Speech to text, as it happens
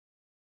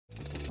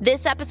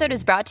This episode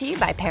is brought to you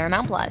by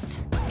Paramount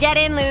Plus. Get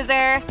in,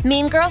 loser!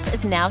 Mean Girls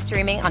is now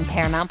streaming on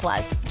Paramount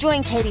Plus.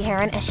 Join Katie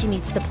Heron as she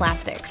meets the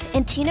plastics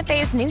in Tina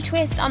Fey's new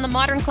twist on the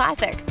modern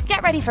classic.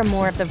 Get ready for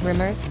more of the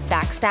rumors,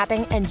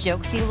 backstabbing, and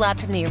jokes you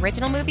loved from the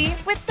original movie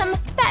with some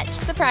fetch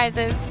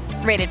surprises.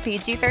 Rated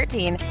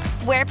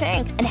PG-13. Wear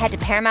pink and head to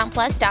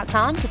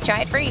ParamountPlus.com to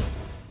try it free.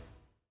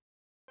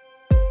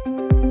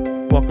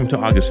 Welcome to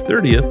August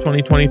 30th,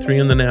 2023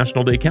 in the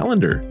National Day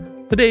calendar.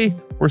 Today,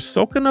 we're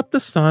soaking up the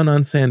sun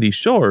on sandy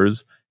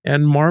shores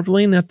and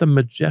marveling at the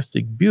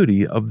majestic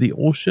beauty of the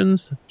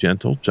ocean's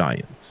gentle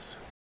giants.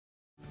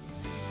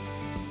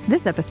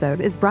 This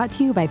episode is brought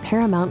to you by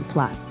Paramount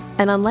Plus.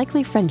 An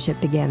unlikely friendship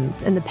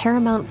begins in the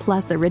Paramount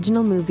Plus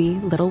original movie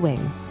Little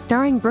Wing,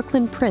 starring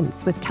Brooklyn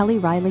Prince with Kelly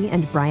Riley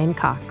and Brian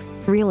Cox.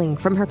 Reeling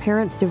from her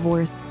parents'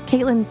 divorce,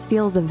 Caitlin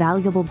steals a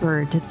valuable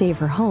bird to save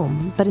her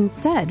home, but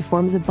instead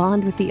forms a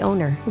bond with the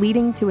owner,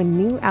 leading to a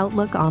new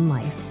outlook on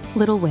life.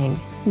 Little Wing,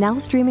 now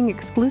streaming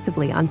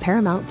exclusively on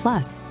Paramount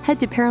Plus. Head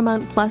to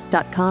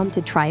ParamountPlus.com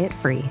to try it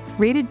free.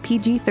 Rated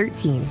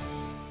PG-13.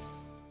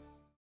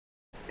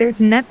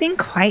 There's nothing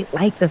quite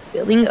like the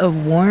feeling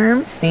of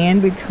warm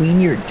sand between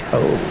your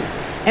toes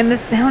and the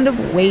sound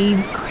of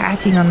waves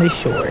crashing on the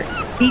shore.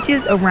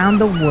 Beaches around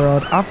the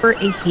world offer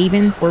a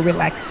haven for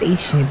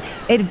relaxation,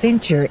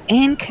 adventure,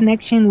 and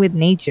connection with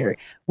nature.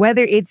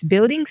 Whether it's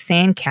building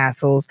sand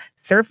castles,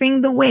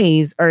 surfing the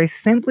waves, or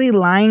simply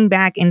lying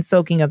back and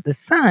soaking up the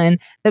sun,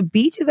 the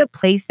beach is a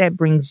place that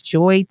brings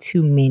joy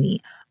to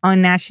many.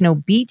 On National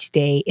Beach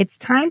Day, it's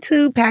time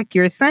to pack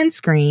your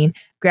sunscreen,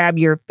 grab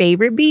your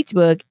favorite beach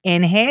book,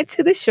 and head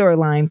to the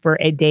shoreline for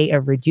a day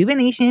of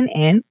rejuvenation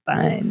and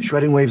fun.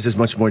 Shredding waves is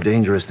much more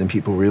dangerous than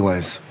people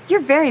realize.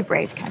 You're very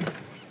brave, Ken.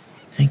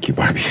 Thank you,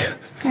 Barbie.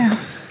 Yeah.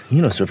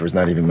 You know, surfer's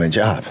not even my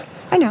job.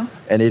 I know.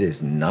 And it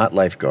is not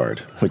lifeguard,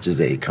 which is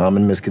a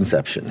common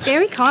misconception.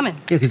 Very common.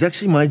 Yeah, because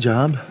actually my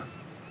job,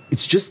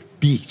 it's just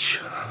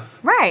beach.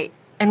 Right.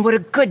 And what a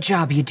good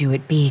job you do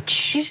at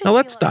beach. Now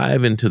let's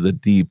dive into the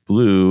deep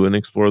blue and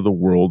explore the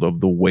world of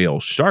the whale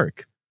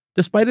shark.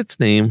 Despite its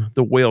name,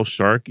 the whale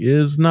shark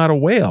is not a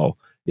whale.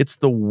 It's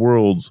the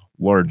world's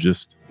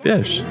largest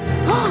fish.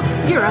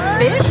 You're a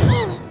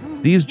fish?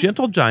 These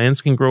gentle giants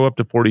can grow up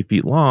to 40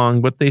 feet long,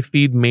 but they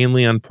feed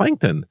mainly on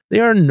plankton. They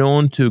are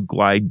known to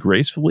glide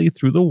gracefully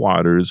through the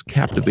waters,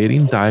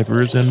 captivating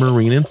divers and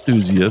marine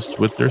enthusiasts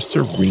with their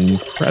serene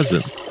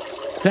presence.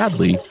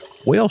 Sadly,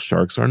 whale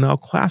sharks are now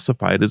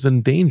classified as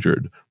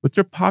endangered, with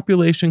their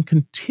population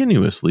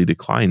continuously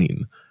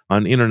declining.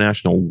 On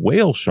International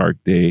Whale Shark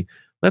Day,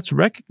 let's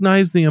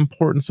recognize the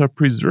importance of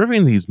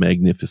preserving these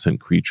magnificent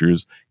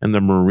creatures and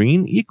the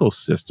marine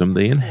ecosystem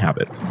they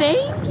inhabit.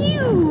 Thank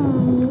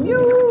you.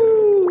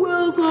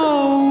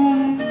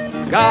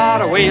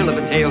 Got a whale of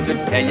a tale to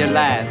tell you,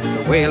 lads,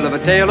 a whale of a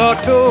tale or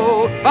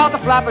two, about the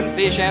flapping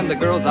fish and the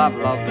girls I've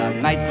loved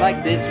on nights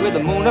like this with the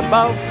moon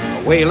above.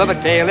 A whale of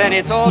a tale and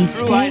it's all Beach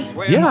true, day? I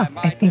swear. Yeah.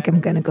 I think I'm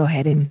going to go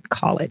ahead and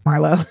call it,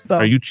 Marlo. So,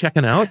 Are you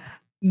checking out?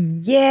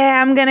 yeah,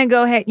 I'm going to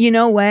go ahead. You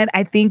know what?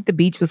 I think the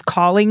beach was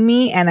calling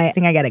me, and I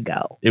think I got to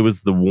go. It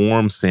was the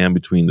warm sand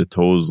between the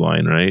toes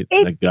line, right?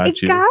 It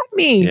got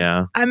me.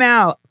 Yeah. I'm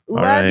out.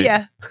 Love right.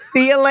 ya.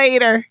 See you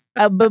later.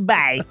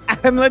 Bye-bye.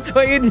 I'm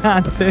LaToya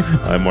Johnson.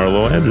 I'm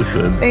Marlo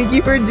Anderson. Thank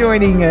you for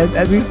joining us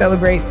as we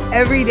celebrate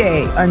every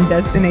day on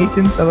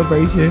Destination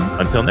Celebration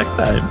Until next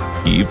time,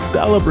 keep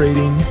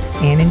celebrating.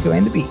 and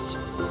enjoying the beach.